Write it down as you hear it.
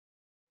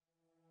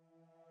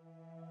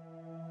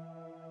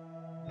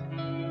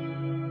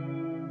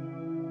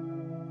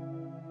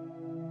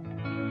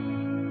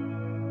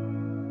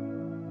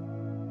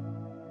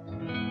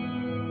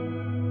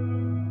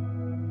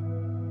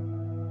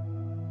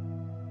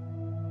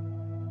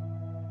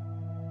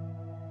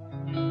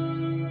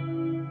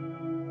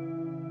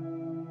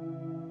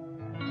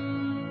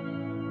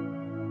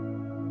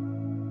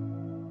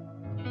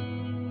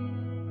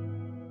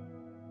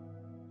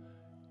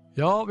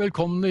Ja,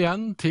 velkommen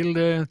igjen til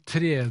det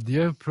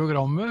tredje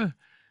programmet,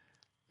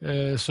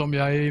 som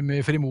jeg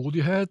med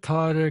frimodighet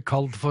har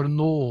kalt for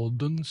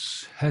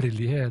Nådens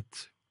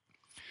herlighet.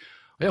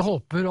 Og jeg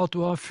håper at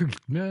du har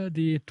fulgt med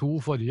de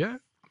to forrige,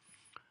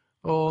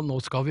 og nå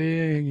skal vi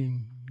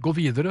gå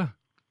videre.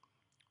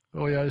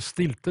 Og jeg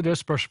stilte det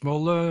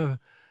spørsmålet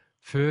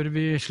før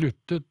vi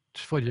sluttet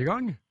forrige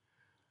gang.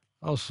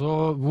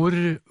 Altså,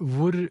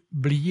 hvor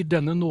blir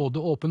denne nåde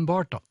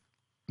åpenbart da?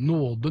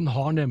 Nåden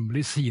har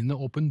nemlig sine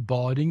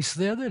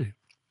åpenbaringssteder.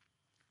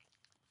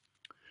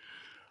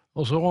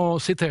 Og så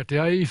siterte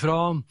jeg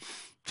fra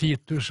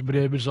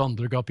Titusbrevets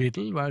 2.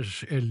 kapittel,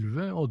 vers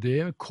 11, og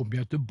det kommer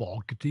jeg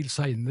tilbake til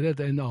senere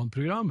i en annen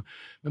program,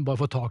 men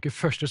bare få tak i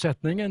første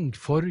setningen.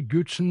 For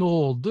Guds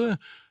nåde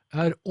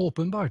er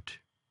åpenbart.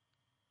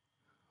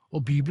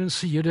 Og Bibelen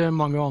sier det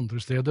mange andre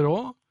steder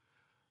også.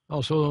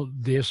 Altså,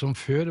 det som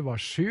før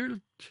var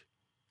skjult,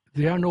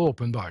 det er nå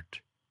åpenbart.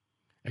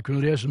 Jeg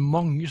kunne lese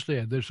mange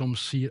steder som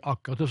sier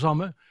akkurat det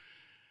samme,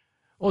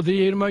 og det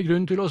gir meg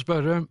grunn til å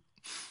spørre,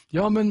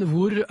 ja, men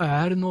hvor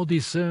er nå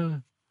disse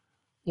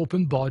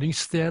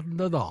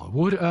åpenbaringsstedene da?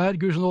 Hvor er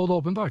Guds nåde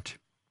åpenbart?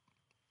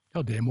 Ja,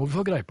 det må vi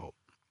få greie på.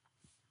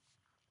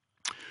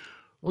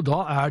 Og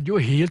da er det jo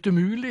helt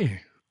umulig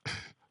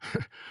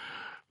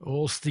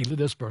å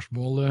stille det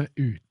spørsmålet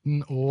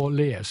uten å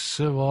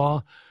lese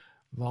hva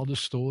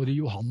det står i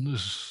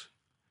Johannes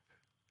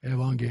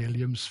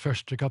evangeliums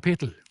 1.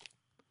 kapittel.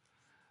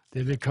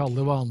 Det vi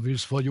kaller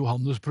vanligvis for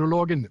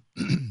Johannes-prologen.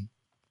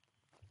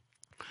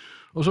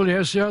 Og så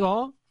leser jeg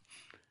da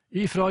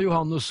ifra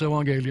Johannes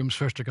evangeliums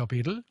 1.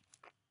 kapittel,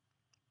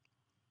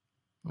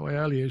 og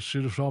jeg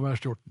leser fra vers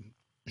 14.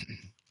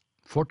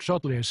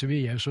 Fortsatt leser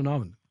vi Jesu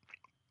navn.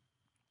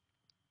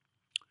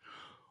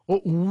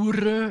 Og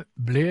ordet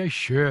ble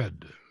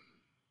kjød,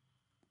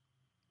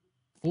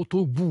 og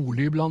tok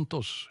bolig blant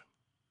oss.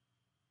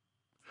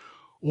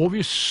 Og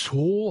vi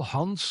så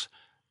hans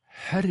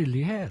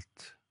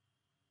herlighet,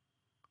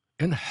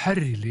 en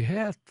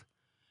herlighet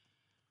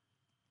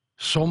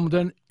som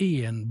den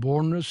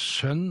enbårne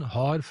sønn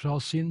har fra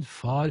sin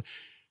far,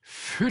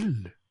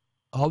 full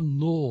av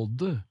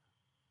nåde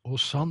og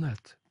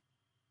sannhet.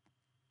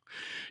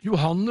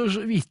 Johannes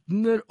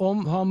vitner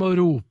om ham og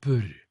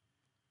roper,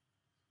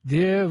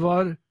 det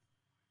var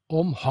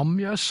om ham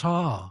jeg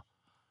sa,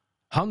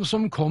 han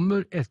som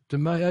kommer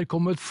etter meg er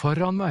kommet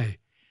foran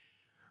meg,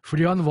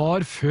 fordi han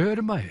var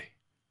før meg.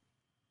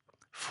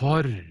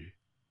 For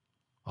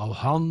av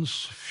hans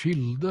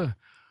fylde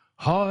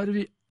har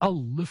vi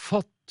alle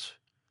fått,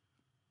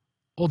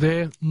 og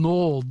det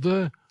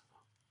nåde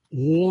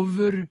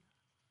over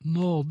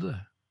nåde.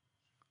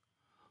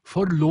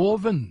 For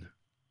loven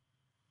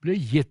ble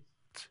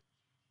gitt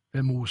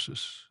ved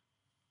Moses.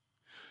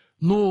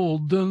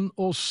 Nåden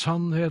og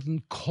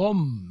sannheten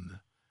kom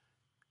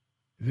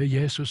ved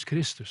Jesus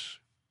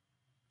Kristus.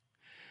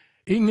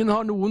 Ingen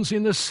har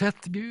noensinne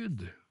sett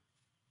Gud,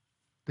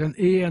 den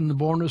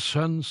enbårne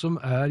sønn som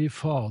er i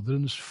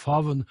Faderens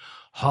favn,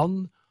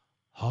 han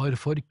har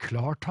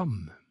forklart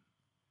ham.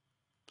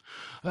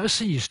 Her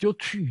sies det jo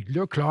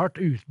tydelig og klart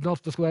uten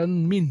at det skal være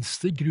en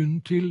minste grunn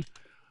til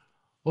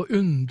å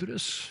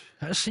undres.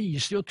 Her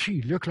sies det jo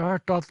tydelig og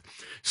klart at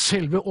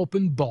selve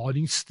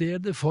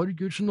åpenbaringsstedet for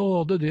Guds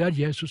nåde, det er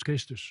Jesus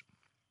Kristus.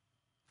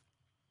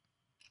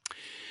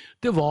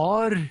 Det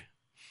var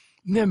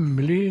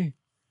nemlig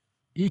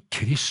i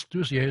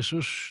Kristus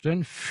Jesus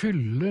den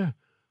fulle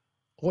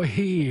og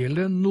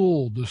hele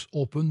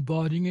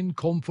nådesåpenbaringen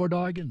kom for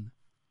dagen.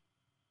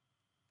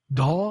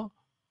 Da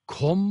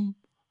kom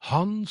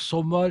han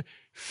som var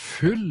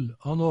full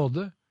av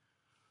nåde.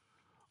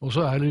 Og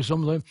så er det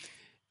liksom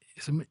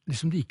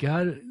det ikke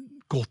er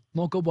godt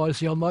nok å bare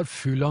si han var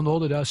full av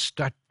nåde, det er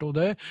sterkt og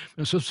det,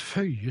 men så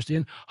føyes det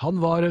inn, han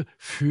var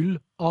full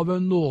av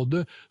en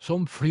nåde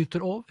som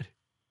flyter over.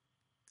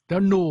 Det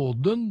er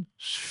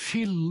nådens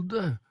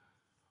fylde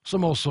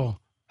som også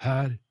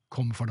her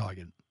kom for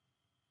dagen.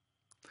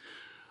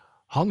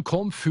 Han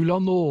kom full av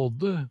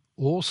nåde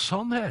og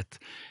sannhet.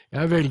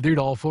 Jeg er veldig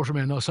glad for, som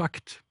en har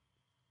sagt.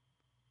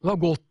 Det var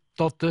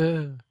godt at det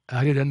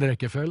er i den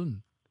rekkefølgen.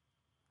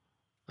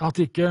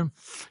 At ikke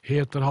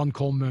heter han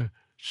kom med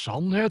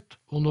sannhet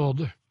og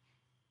nåde.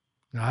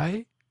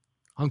 Nei,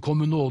 han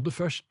kom med nåde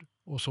først,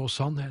 og så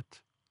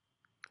sannhet.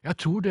 Jeg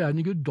tror det er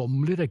en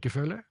guddommelig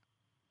rekkefølge,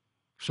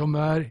 som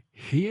er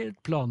helt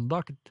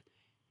planlagt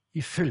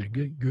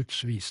ifølge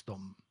Guds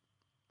visdom.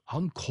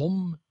 Han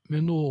kom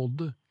med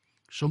nåde,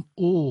 som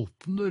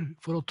åpner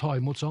for å ta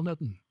imot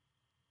sannheten.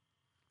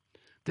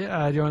 Det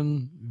er jo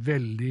en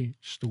veldig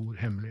stor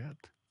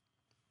hemmelighet.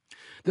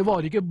 Det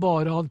var ikke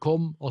bare han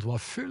kom at det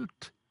var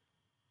fullt,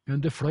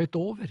 men det fløyt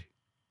over.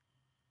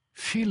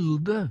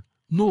 Fylde,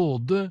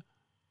 nåde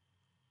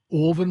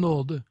over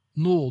nåde,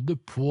 nåde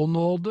på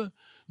nåde,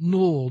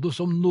 nåde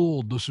som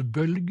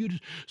nådesbølger,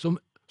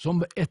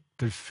 som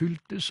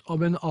etterfyltes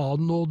av en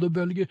annen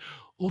nådebølge,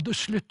 og det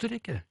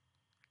slutter ikke.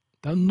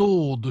 Det er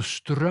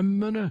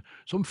nådestrømmene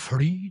som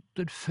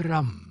flyter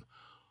fram,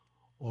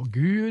 Og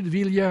Gud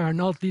vil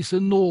gjerne at disse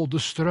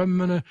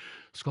nådestrømmene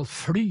skal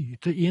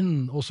flyte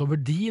inn også over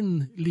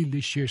din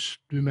lille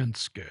kyst, du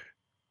menneske.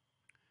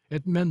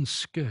 Et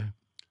menneske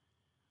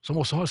som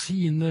også har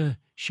sine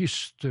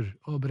kyster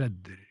og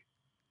bredder.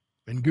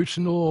 Men Guds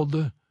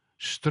nåde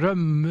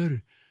strømmer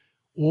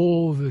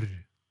over.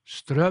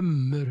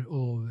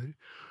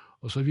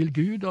 Og så vil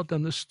Gud at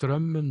denne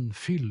strømmen,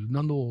 fyllen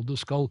av nåde,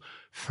 skal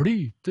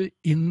flyte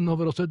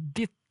innover også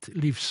ditt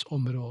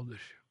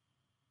livsområder.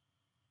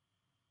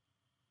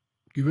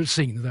 Gud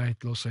velsigne deg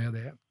til å se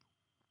det.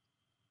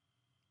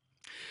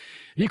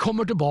 Vi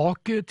kommer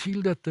tilbake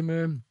til dette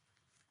med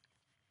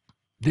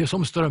det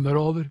som strømmer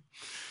over.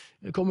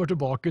 Jeg kommer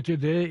tilbake til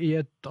det i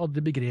et av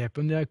de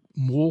begrepene jeg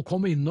må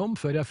komme innom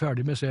før jeg er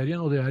ferdig med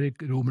serien, og det er i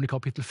Romerne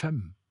kapittel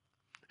 5.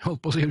 Jeg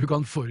holdt på å si at du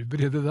kan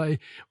forberede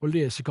deg og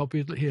lese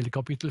hele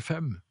kapittel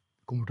 5.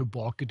 Jeg kommer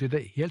tilbake til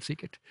det, helt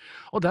sikkert.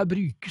 Og der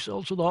brukes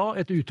altså da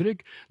et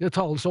uttrykk, det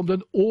tales om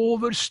den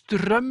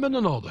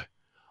overstrømmende nåde.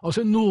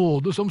 Altså en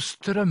nåde som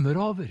strømmer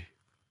over.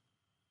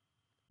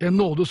 En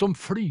nåde som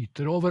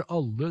flyter over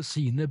alle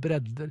sine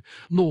bredder.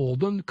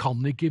 Nåden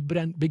kan ikke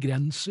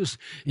begrenses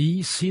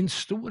i sin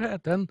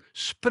storhet. Den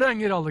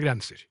sprenger alle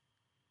grenser.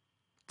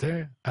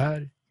 Det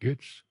er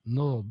Guds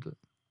nåde.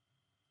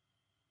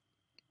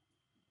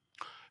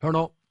 Hør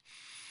nå,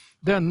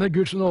 denne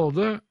Guds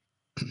nåde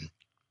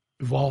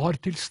var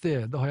til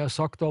stede, har jeg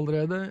sagt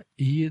allerede,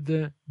 i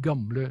Det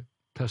gamle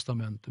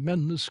testamentet.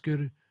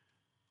 Mennesker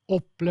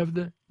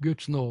opplevde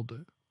Guds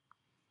nåde.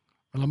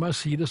 Men la meg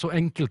si det så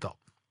enkelt da.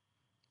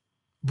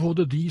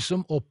 Både de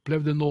som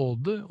opplevde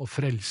nåde og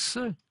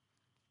frelse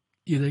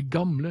i Det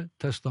gamle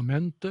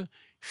testamentet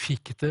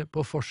fikk det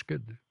på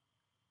forskudd.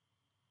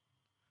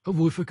 Og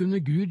hvorfor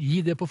kunne Gud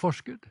gi det på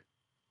forskudd?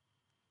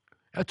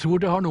 Jeg tror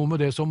det har noe med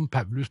det som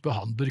Paulus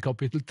behandler i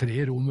kapittel 3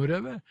 i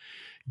Romerbrevet.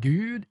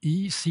 Gud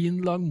i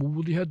sin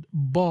langmodighet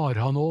bar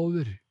han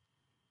over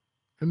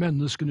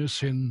menneskenes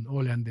synd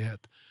og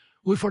elendighet.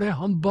 Hvorfor det?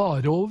 Han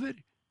bar over,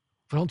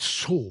 for han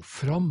så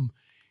fram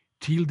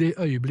til det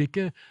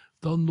øyeblikket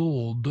da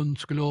nåden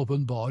skulle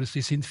åpenbares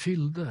i sin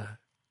fylde.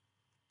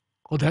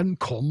 Og den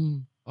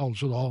kom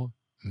altså da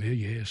med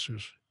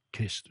Jesus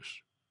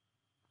Kristus.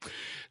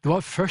 Det var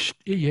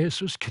først i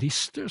Jesus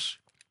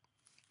Kristus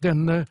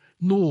denne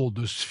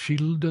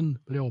nådesfylden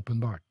ble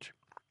åpenbart.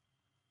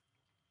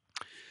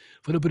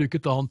 For å bruke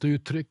et annet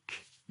uttrykk,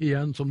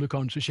 igjen som du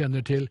kanskje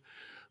kjenner til,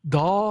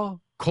 da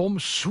kom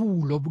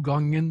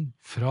soloppgangen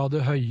fra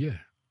det høye.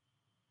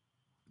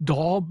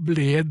 Da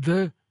ble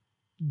det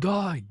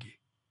dag.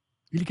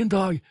 Hvilken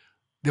dag?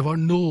 Det var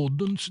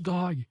nådens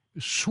dag,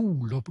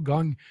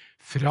 soloppgang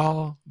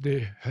fra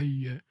det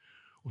høye.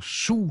 Og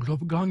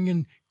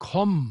soloppgangen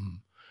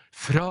kom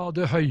fra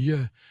det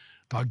høye,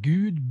 da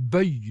Gud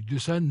bøyde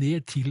seg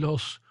ned til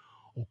oss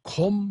og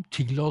kom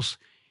til oss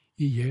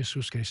i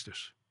Jesus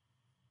Kristus.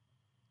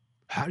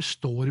 Her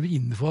står vi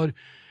innenfor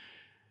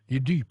de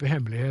dype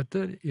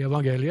hemmeligheter i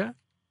evangeliet,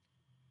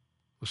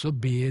 og så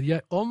ber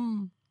jeg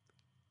om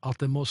at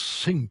det må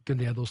synke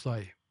ned hos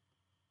deg.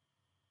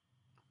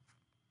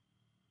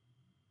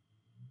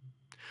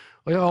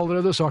 Og jeg har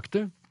allerede sagt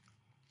det,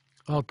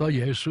 at da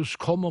Jesus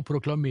kom og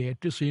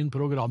proklamerte sin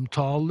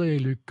programtale i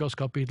Lukas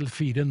kapittel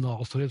 4,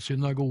 Nasarets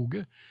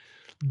synagoge,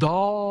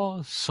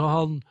 da sa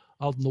han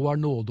at nå er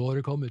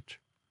nådeåret kommet.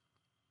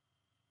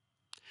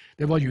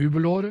 Det var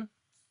jubelåret,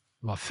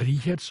 det var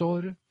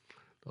frihetsåret,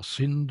 da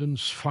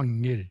syndens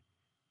fanger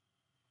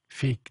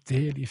fikk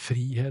del i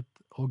frihet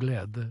og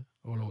glede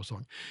og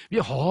lovsang.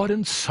 Vi har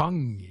en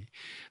sang,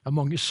 det er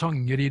mange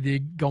sanger i de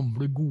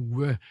gamle,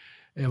 gode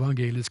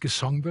evangeliske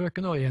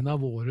sangbøkene, og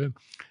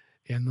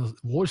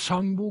vår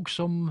sangbok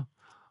som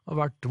har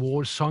vært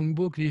vår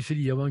sangbok i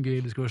frie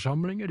evangeliske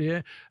forsamlinger,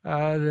 det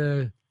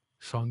er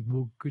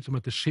sangbok som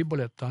heter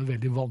Shibboleth. Det er en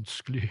veldig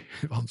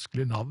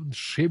vanskelig navn,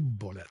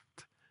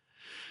 Shibboleth.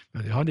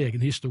 Men det har en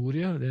egen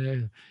historie, det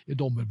er i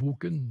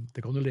dommerboken,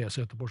 det kan du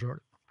lese etterpå selv.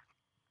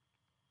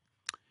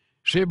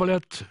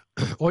 Shibboleth,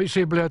 oi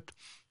Shibboleth,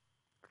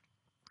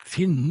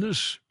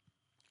 finnes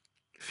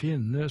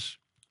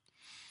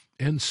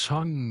en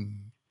sang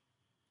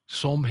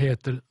som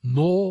heter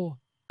Nå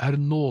er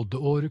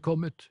nådeåret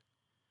kommet.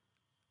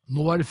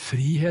 Nå er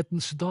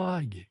frihetens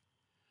dag.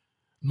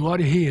 Nå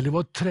er hele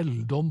vår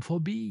trelldom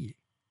forbi.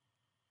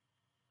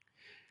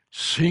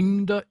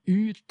 Syng da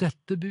ut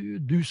dette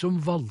bud, du som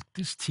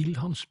valgtes til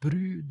hans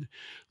brud.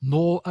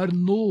 Nå er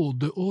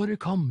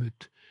nådeåret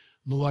kommet.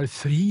 Nå er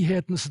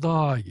frihetens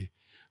dag.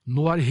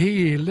 Nå er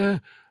hele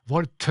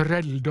vår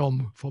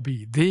trelldom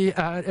forbi. Det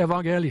er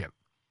evangeliet.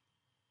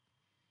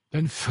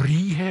 Den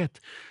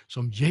frihet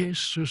som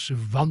Jesus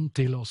vant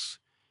til oss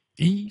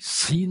i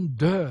sin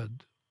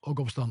død og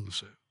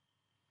oppstandelse.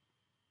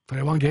 For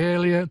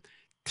evangeliet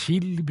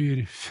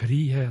tilbyr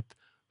frihet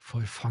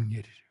for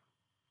fanger.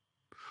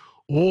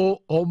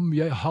 Og om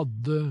jeg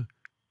hadde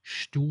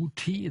stor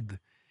tid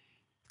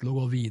til å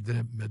gå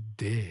videre med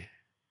det,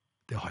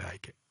 det har jeg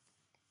ikke.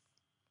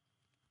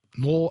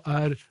 Nå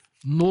er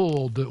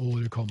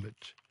nådeåret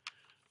kommet.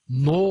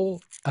 Nå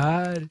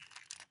er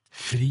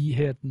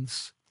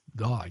frihetens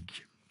dag.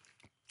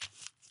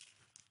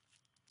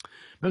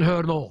 Men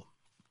hør nå,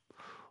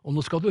 og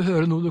nå skal du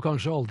høre noe du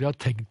kanskje aldri har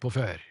tenkt på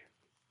før.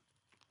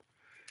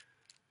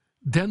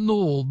 Den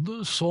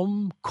nåde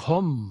som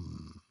kom,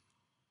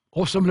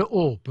 og som ble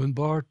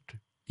åpenbart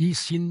i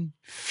sin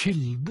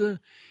fylde,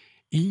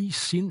 i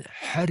sin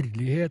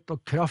herlighet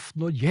og kraft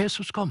når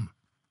Jesus kom.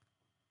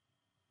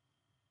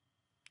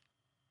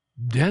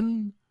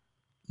 Den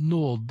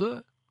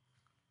nåde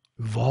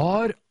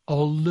var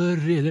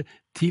allerede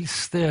til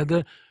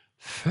stede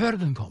før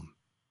den kom.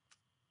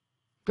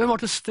 Den var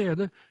til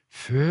stede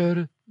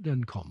før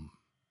den kom.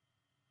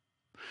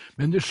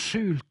 Men det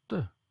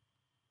skjulte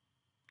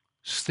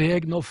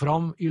steg nå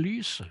fram i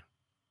lyset.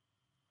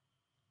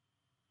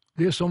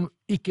 Det som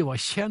ikke var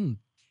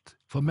kjent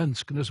for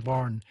menneskenes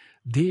barn,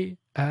 det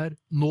er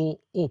nå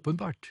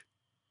åpenbart.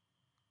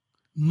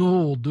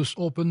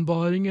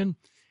 Nådesåpenbaringen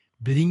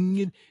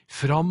bringer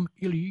fram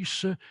i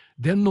lyset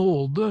den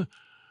nåde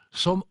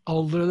som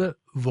allerede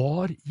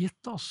var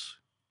gitt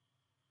oss.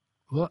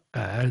 Hva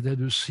er det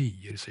du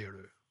sier, sier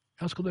du?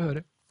 Ja, skal du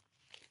høre.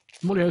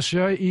 Nå leser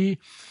jeg i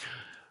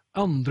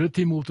 2.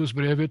 Timotheus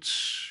brevets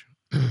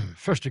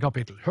 1.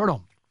 kapittel. Hør nå.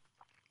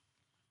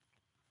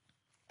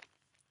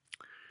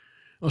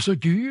 Altså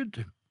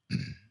Gud,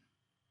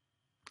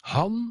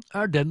 han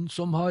er den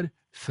som har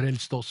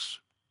frelst oss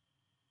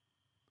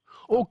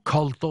og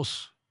kalt oss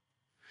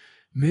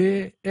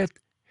med et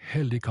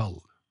hellig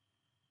kall.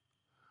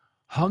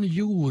 Han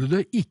gjorde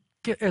det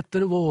ikke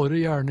etter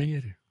våre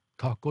gjerninger,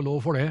 takk og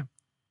lov for det,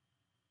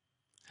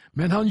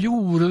 men han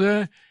gjorde det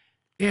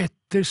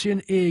etter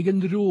sin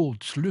egen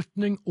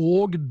rådslutning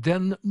og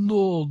den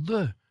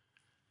nåde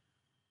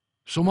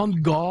som han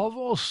gav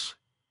oss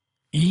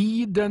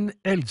i den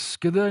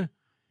elskede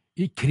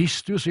i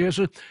Kristus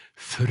Jesus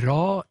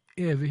fra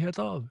evighet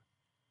av.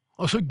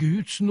 Altså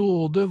Guds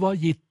nåde var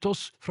gitt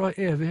oss fra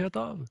evighet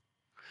av.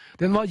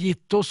 Den var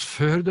gitt oss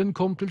før den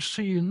kom til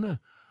syne.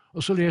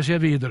 Og så leser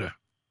jeg videre.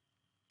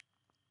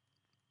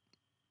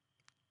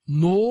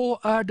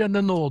 Nå er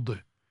denne nåde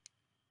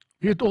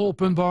blitt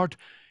åpenbart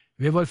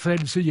ved vår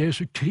frelse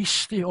Jesu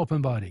Kristi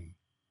åpenbaring.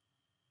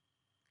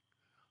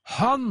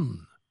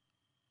 Han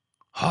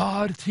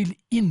har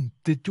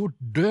tilintetgjort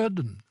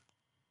døden,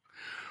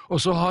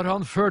 og så har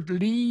han ført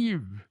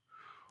liv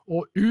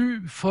og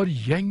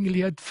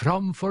uforgjengelighet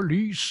framfor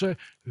lyset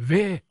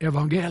ved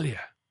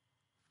evangeliet.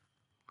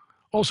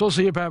 Og så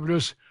sier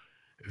Paulus,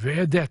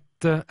 ved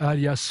dette er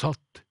jeg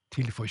satt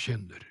til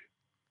forkynner.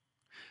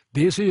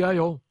 Det sier jeg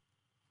jo.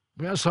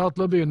 Jeg sa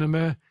til å begynne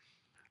med,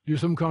 du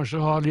som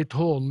kanskje har litt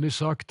hånlig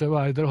sagt,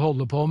 hva er det dere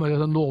holder på med,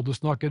 det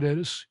nådesnakket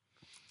deres?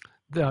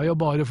 Det er jo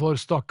bare for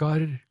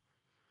stakkarer.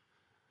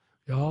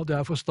 Ja, det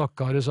er for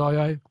stakkarer, sa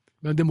jeg,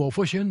 men det må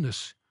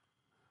forkynnes,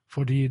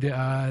 fordi det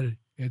er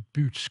et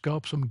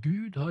budskap som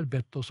Gud har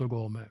bedt oss å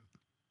gå med.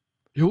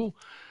 Jo,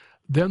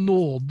 den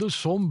nåde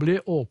som ble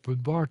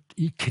åpenbart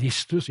i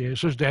Kristus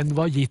Jesus, den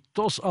var gitt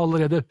oss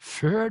allerede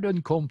før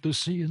den kom til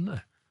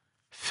syne,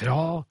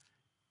 fra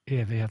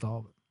evighet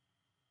av.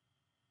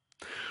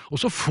 Og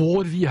så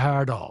får vi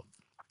her da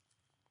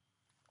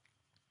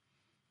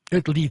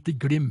et lite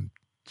glimt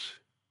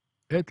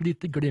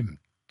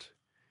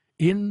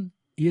inn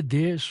i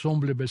det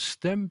som ble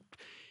bestemt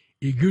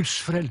i Guds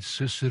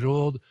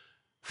frelsesråd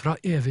fra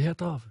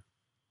evighet av.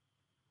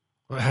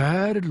 Og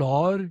her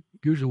lar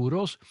Guds ord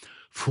oss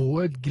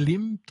få et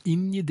glimt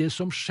inn i det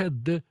som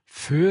skjedde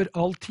før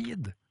all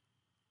tid,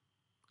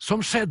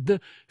 som skjedde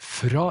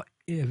fra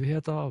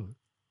evighet av.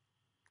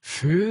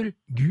 Før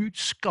Gud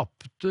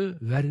skapte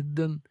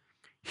verden,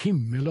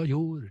 himmel og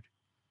jord,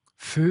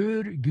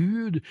 før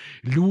Gud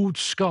lot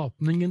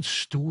skapningens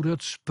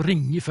storhet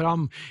springe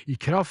fram i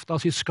kraft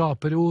av sitt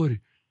skaperord,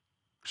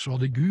 så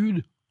hadde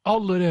Gud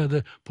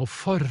allerede på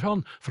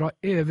forhånd fra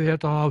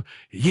evighet av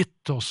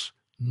gitt oss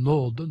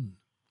nåden,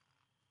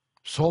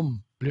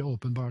 som ble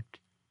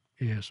åpenbart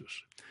i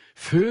Jesus.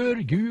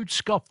 Før Gud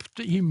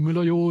skapte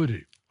himmel og jord,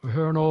 og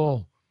hør nå,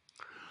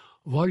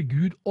 var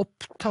Gud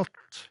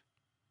opptatt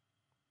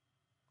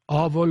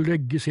av å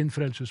legge sin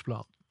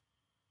frelsesplan.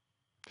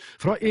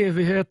 Fra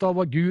evighet av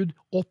var Gud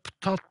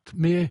opptatt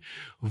med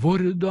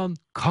hvordan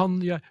kan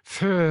jeg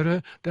føre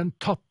den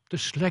tapte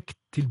slekt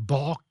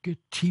tilbake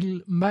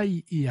til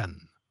meg igjen.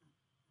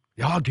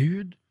 Ja,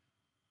 Gud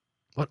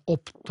var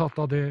opptatt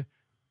av det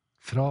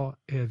fra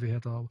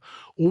evighet av.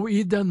 Og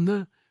i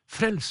denne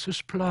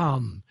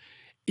frelsesplan,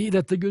 i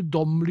dette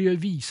guddommelige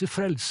vise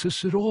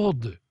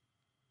frelsesråd,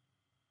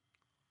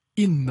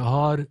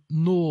 innehar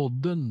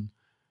nåden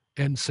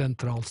en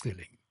sentral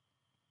stilling.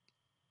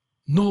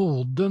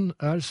 Nåden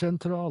er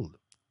sentral.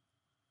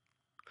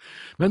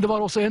 Men det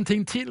var også en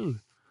ting til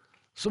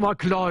som var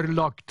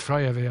klarlagt fra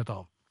evighet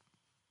av.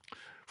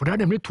 For det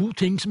er nemlig to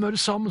ting som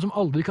hører sammen, som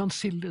aldri kan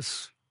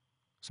skilles,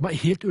 som er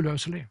helt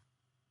uløselig.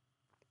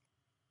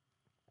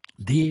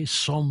 Det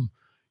som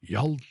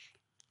gjaldt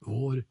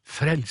vår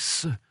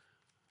frelse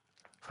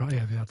fra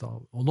evighet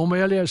av. Og nå må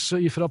jeg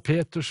lese ifra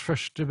Peters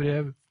første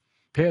brev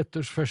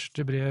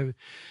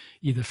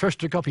i det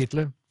første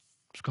kapitlet.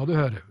 Skal du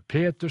høre,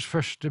 Peters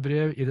første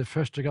brev i det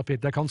første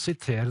kapitlet. Jeg kan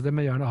sitere det,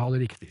 men gjerne ha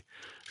det riktig.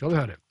 Skal du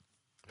høre.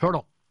 Hør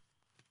nå.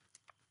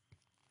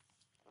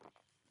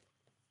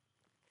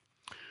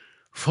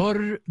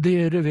 For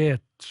dere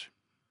vet.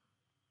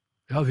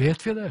 Ja,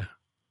 vet vi det?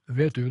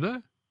 Vet du det?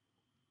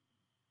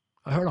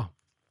 Ja, hør da.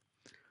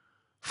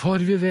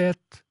 For vi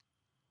vet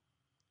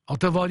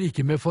at det var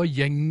ikke med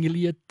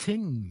forgjengelige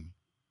ting,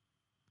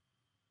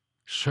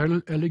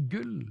 sølv eller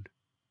gull,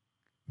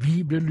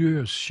 vi ble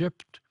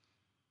løskjøpt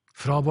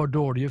fra vår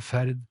dårlige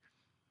ferd,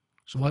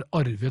 som var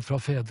arvet fra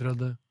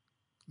fedrene,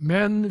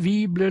 men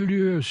vi ble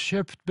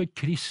løskjøpt med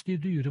Kristi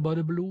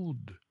dyrebare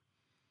blod,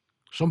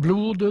 som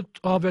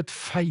blodet av et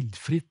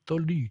feilfritt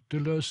og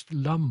lyteløst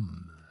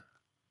lam.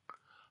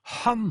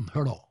 Han,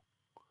 hør nå,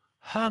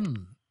 han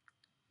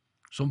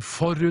som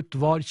forut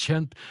var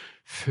kjent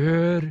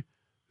før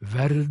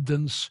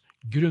verdens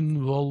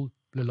grunnvoll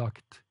ble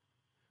lagt.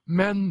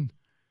 Men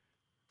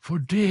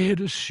for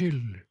deres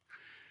skyld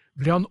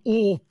ble han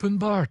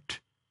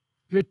åpenbart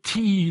ved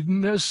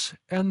tidenes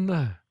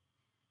ende.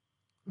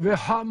 Ved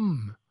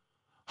ham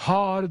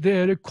har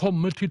dere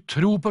kommet til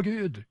tro på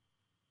Gud,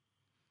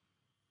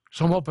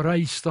 som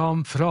oppreiste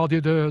ham fra de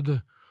døde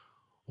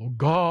og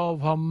gav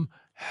ham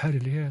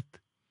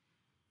herlighet.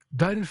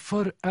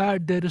 Derfor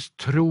er deres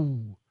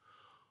tro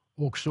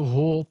også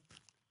håp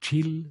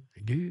til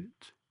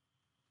Gud.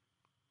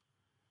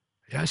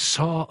 Jeg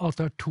sa at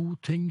det er to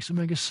ting som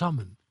henger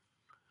sammen,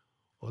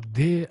 og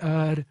det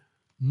er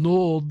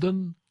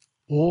nåden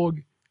og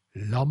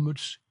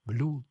lammets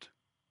blod.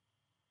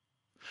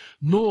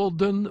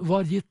 Nåden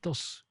var gitt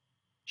oss,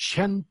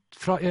 kjent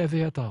fra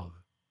evighet av,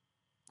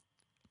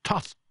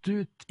 tatt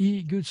ut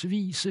i Guds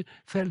vise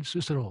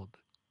frelsesråd,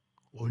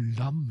 og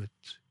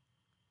lammet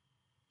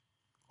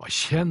var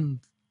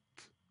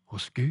kjent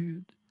hos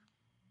Gud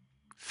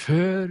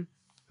før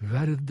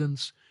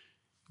verdens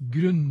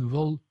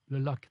grunnvoll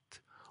ble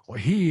lagt, og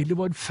hele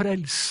vår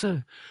frelse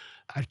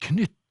er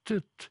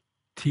knyttet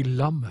til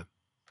lammet.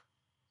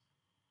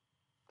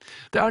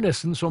 Det er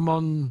nesten som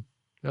man,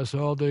 jeg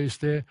sa det i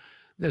sted,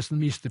 nesten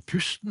mister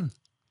pusten,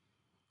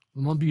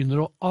 når man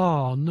begynner å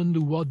ane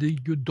noe av de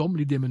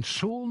guddommelige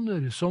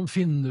dimensjoner som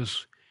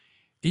finnes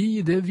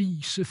i det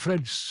vise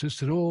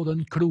frelsesråd,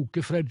 den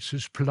kloke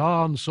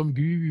frelsesplan som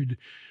Gud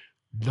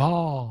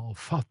la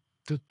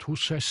fattet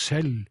hos seg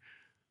selv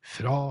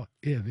fra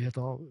evighet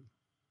av.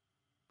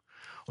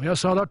 Og jeg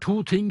sa det er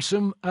to ting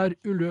som er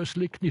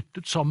uløselig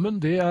knyttet sammen,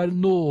 det er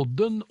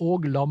nåden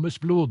og lammets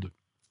blod.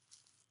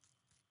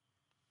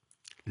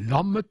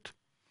 Lammet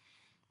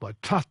var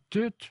tatt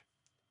ut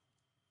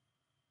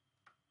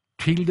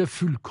til det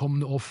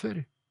fullkomne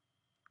offer,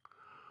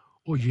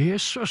 og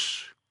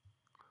Jesus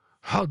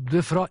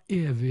hadde fra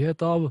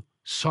evighet av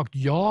sagt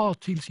ja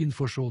til sin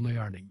forsonende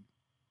gjerning.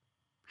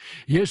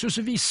 Jesus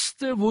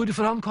visste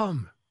hvorfor han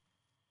kom.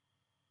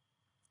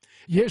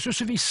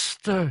 Jesus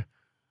visste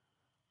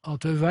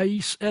at ved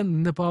veis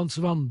ende på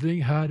hans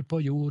vandring her på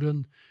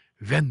jorden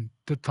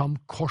ventet ham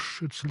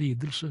korsets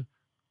lidelse.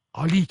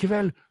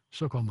 Allikevel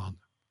så kom han,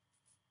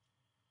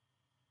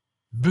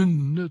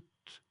 bundet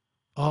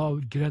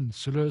av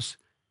grenseløs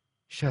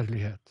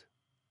kjærlighet.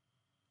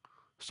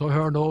 Så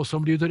hør nå,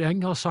 som Luther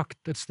Eng har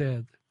sagt et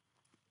sted.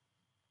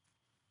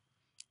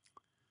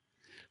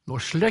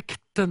 Når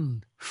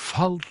slekten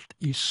falt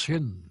i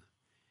synd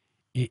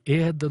i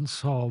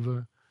Edens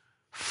hage,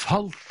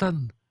 falt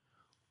den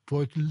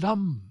på et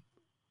lam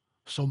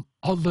som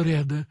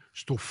allerede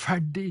stod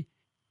ferdig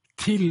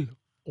til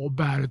å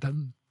bære den.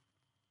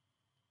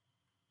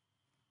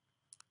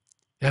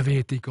 Jeg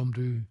vet ikke om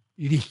du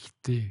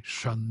riktig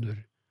skjønner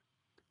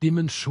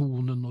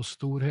dimensjonen og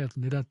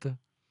storheten i dette,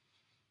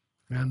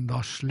 men da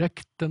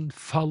slekten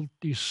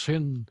falt i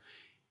synd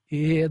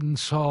i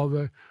Edens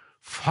hage,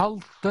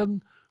 falt den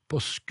på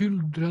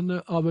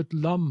skuldrene av et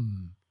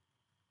lam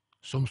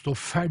som stod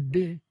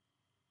ferdig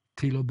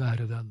til å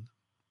bære den.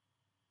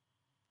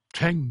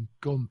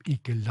 Tenk om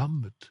ikke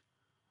lammet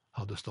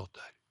hadde stått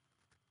der.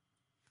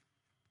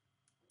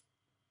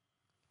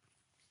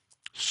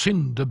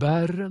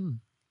 Syndebæreren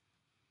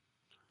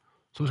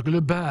som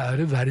skulle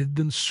bære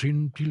verdens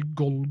synd til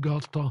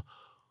Golgata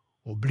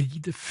og bli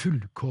det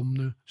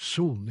fullkomne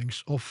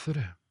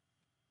soningsofferet,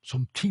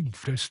 som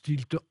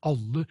tilfredsstilte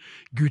alle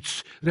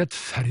Guds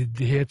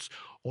rettferdighets-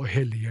 og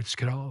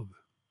hellighetskrav.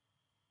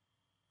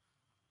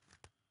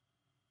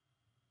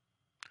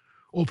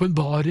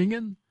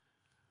 Åpenbaringen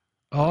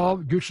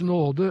av Guds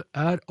nåde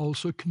er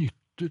altså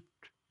knyttet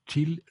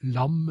til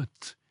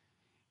lammet,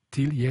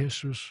 til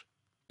Jesus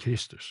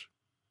Kristus.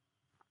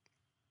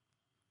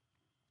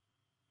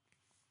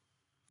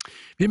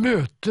 Vi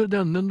møter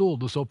denne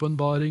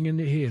nådesåpenbaringen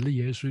i hele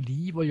Jesu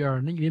liv og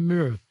gjerning. Vi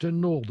møter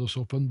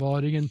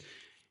nådesåpenbaringen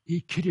i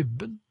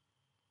krybben.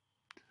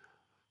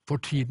 For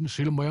tidens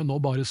skyld må jeg nå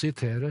bare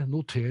sitere,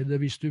 noter det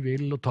hvis du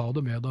vil, og ta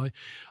det med deg.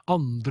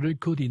 2.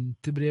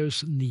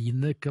 Korinterbrevs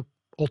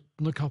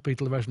 8.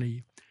 kapittel, vers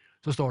 9.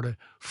 Så står det,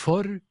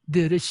 for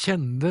dere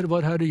kjenner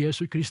vår Herre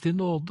Jesu Kristi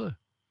nåde,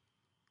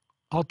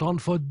 at han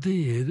for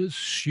deres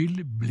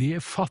skyld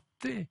ble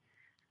fattig,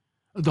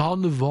 da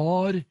han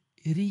var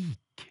rik,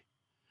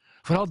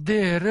 for at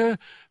dere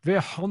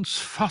ved hans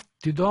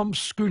fattigdom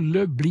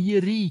skulle bli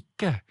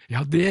rike.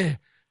 Ja, det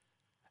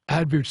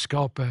er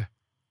budskapet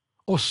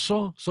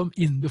også som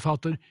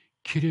innbefatter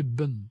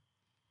krybben.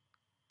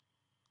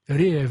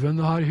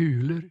 Revene har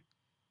huler,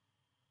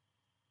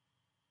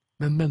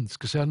 men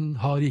menneskesønnen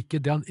har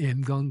ikke det han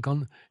en gang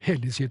kan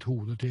helle sitt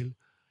hode til.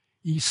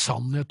 I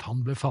sannhet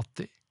han ble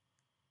fattig.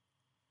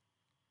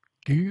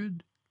 Gud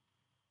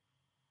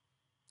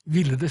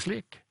ville det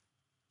slik.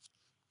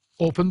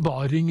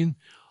 Åpenbaringen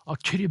av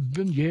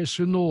krybben,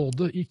 Jesu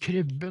nåde i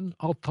krybben,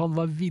 at han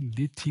var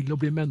villig til å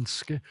bli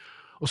menneske.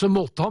 Og så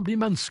måtte han bli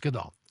menneske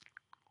da.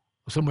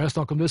 Og så må jeg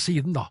snakke om det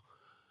siden da.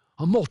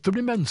 Han måtte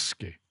bli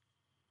menneske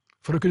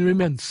for å kunne bli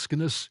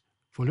menneskenes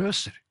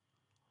forløser.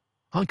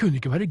 Han kunne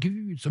ikke være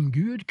Gud. Som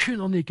Gud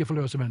kunne han ikke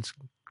forløse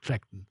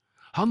menneskeslekten.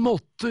 Han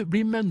måtte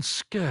bli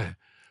menneske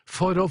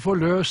for å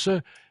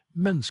forløse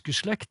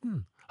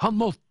menneskeslekten. Han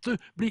måtte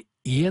bli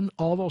en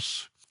av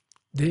oss.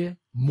 Det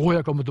må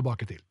jeg komme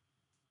tilbake til.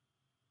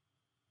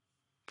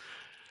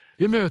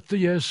 Vi møter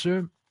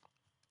Jesu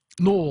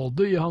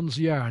nåde i hans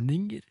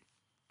gjerninger,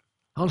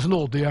 hans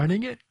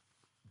nådegjerninger.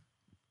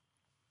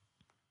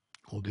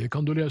 Og det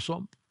kan du lese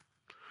om.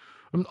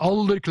 Men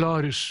aller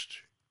klarest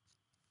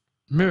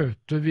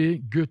møter vi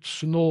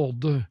Guds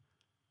nåde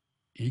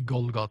i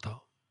Golgata.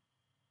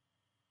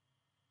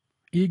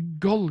 I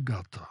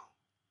Golgata.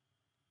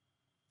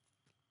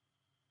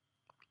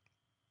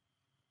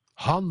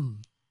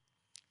 Han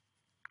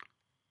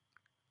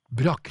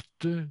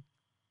brakte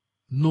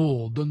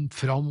nåden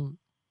fram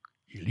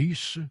i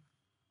lyset,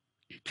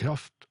 i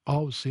kraft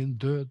av sin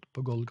død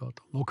på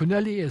Golgata. Nå kunne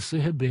jeg lese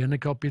Hebreerne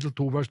kapittel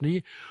 2, vers 9,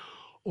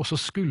 og så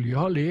skulle jeg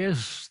ha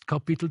lest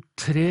kapittel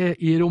 3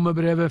 i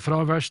Romerbrevet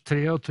fra vers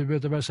 23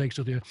 til vers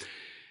 26.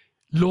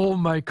 Lov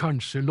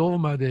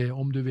meg det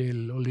om du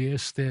vil, og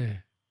les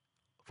det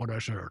for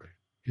deg selv.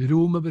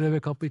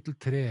 Romerbrevet kapittel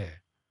 3,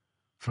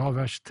 fra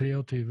vers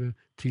 23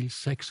 til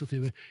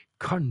 26.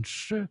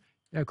 Kanskje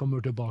jeg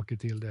kommer tilbake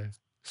til det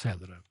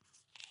senere.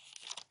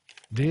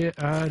 Det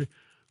er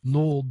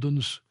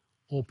nådens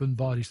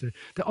åpenbaringssted.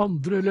 Det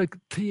andre eller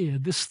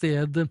tredje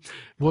stedet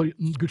hvor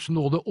Guds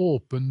nåde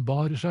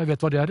åpenbarer seg,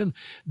 vet hva det er?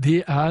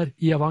 Det er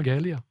i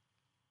evangeliet.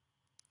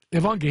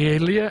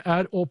 Evangeliet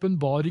er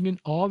åpenbaringen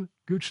av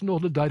Guds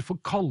nåde. Derfor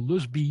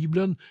kalles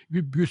Bibelen,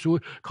 Guds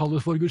ord,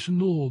 kalles for Guds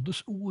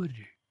nådes ord.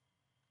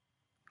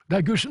 Det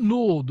er Guds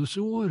nådes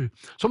ord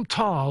som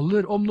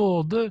taler om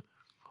nåde,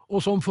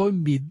 og som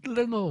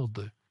formidler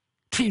nåde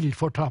til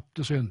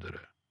fortapte syndere.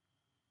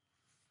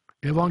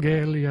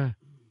 Evangeliet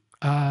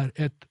er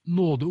et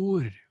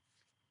nådeord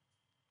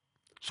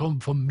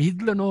som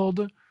formidler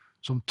nåde,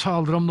 som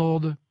taler om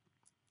nåde.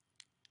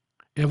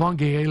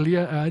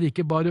 Evangeliet er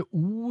ikke bare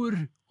ord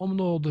om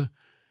nåde,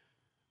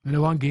 men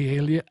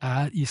evangeliet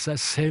er i seg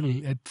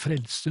selv et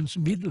frelsens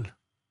middel.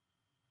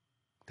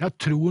 Det er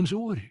troens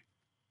ord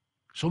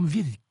som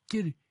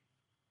virker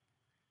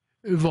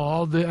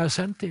hva det er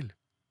sendt til.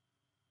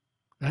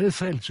 Det er et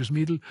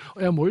frelsesmiddel,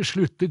 og jeg må jo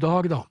slutte i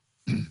dag da.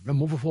 Jeg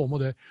må få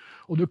med det.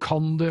 Og du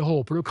kan det, jeg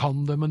håper du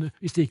kan det, men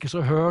hvis ikke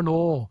så hør nå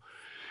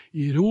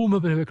i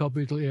Romerbrevet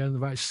kapittel 1,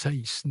 vers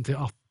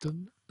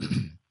 16-18.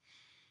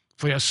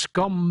 For jeg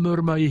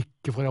skammer meg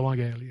ikke for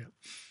evangeliet.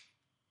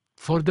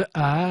 For det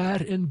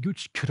er en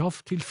Guds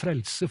kraft til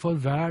frelse for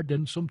hver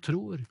den som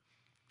tror.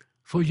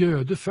 For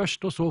jøde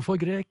først, og så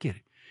for greker.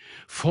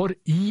 For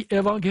i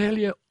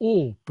evangeliet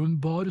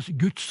åpenbares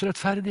Guds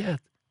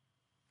rettferdighet.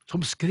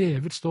 Som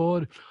skrevet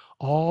står,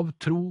 av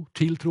tro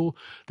til tro,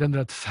 den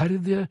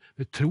rettferdige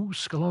ved tro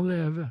skal han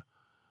leve.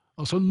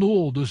 Altså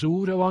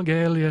nådesord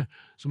evangeliet,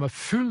 som er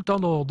fullt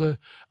av nåde,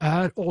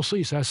 er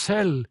også i seg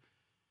selv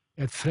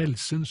et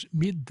frelsens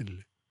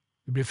middel.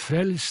 Vi blir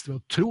frelst ved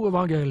å tro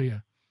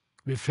evangeliet.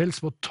 Vi blir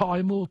frelst ved å ta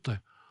imot det,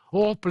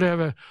 og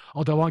oppleve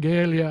at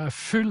evangeliet er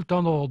fullt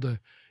av nåde.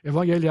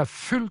 Evangeliet er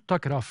fullt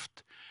av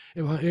kraft.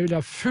 Evangeliet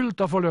er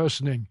fullt av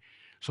forløsning,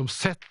 som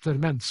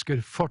setter mennesker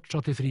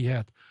fortsatt i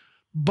frihet,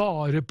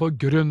 bare på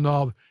grunn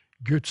av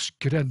Guds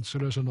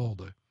grenseløse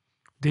nåde.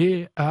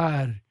 Det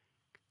er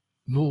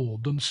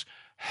nådens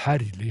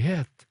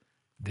herlighet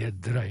det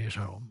dreier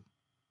seg om.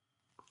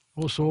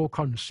 Og så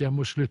kanskje jeg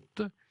må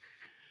slutte,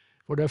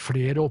 for det er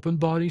flere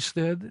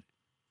åpenbaringssteder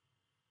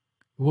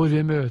hvor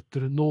vi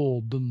møter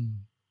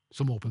nåden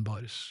som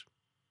åpenbares.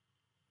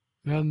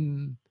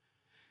 Men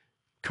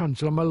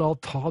kanskje la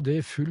meg ta det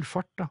i full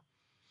fart da.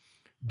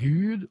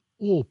 Gud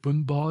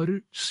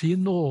åpenbarer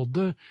sin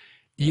nåde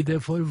i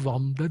det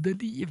forvandlede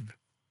liv.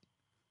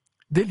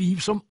 Det liv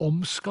som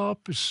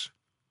omskapes,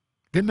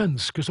 det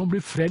menneske som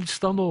blir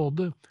frelst av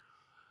nåde,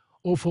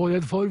 og får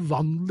et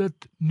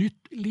forvandlet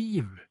nytt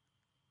liv.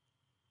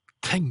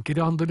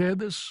 Tenker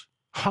annerledes,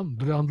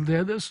 handler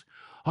annerledes,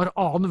 har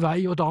annen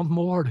vei og et annet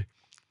mål,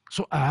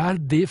 så er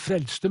det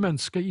frelste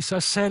mennesket i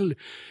seg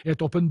selv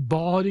et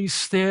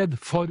åpenbaringssted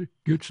for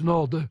Guds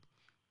nåde.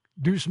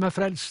 Du som er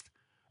frelst,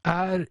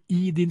 er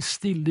i din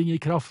stilling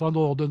i kraft av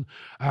nåden,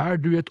 er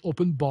du et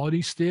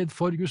åpenbaringssted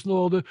for Guds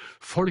nåde.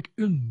 Folk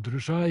undrer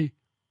seg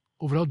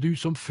over at du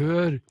som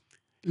før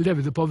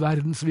levde på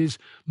verdensvis,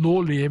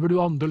 nå lever du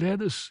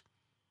annerledes,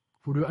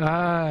 for du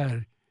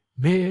er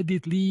med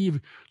ditt liv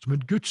som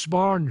et Guds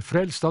barn,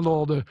 frelst av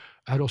nåde,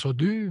 er også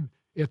du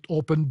et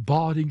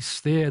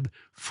åpenbaringssted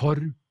for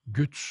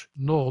Guds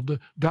nåde.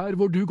 Der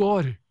hvor du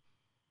går,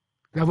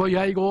 der hvor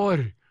jeg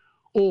går,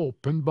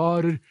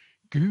 åpenbarer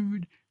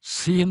Gud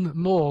sin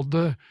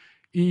nåde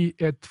i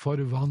et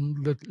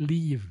forvandlet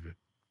liv.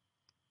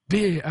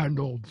 Det er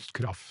nådens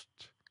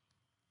kraft.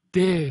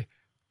 Det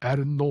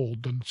er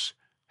nådens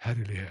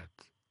herlighet.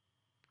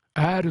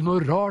 Er det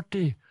noe rart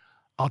i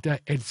at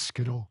jeg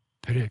elsker å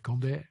preke om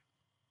det?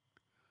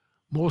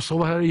 Må så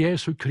være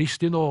Jesu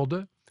Kristi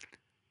nåde,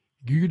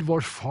 Gud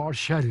vår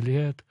Fars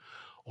kjærlighet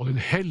og Den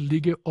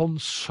hellige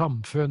ånds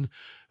samfunn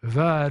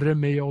være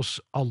med oss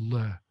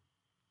alle.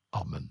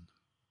 Amen.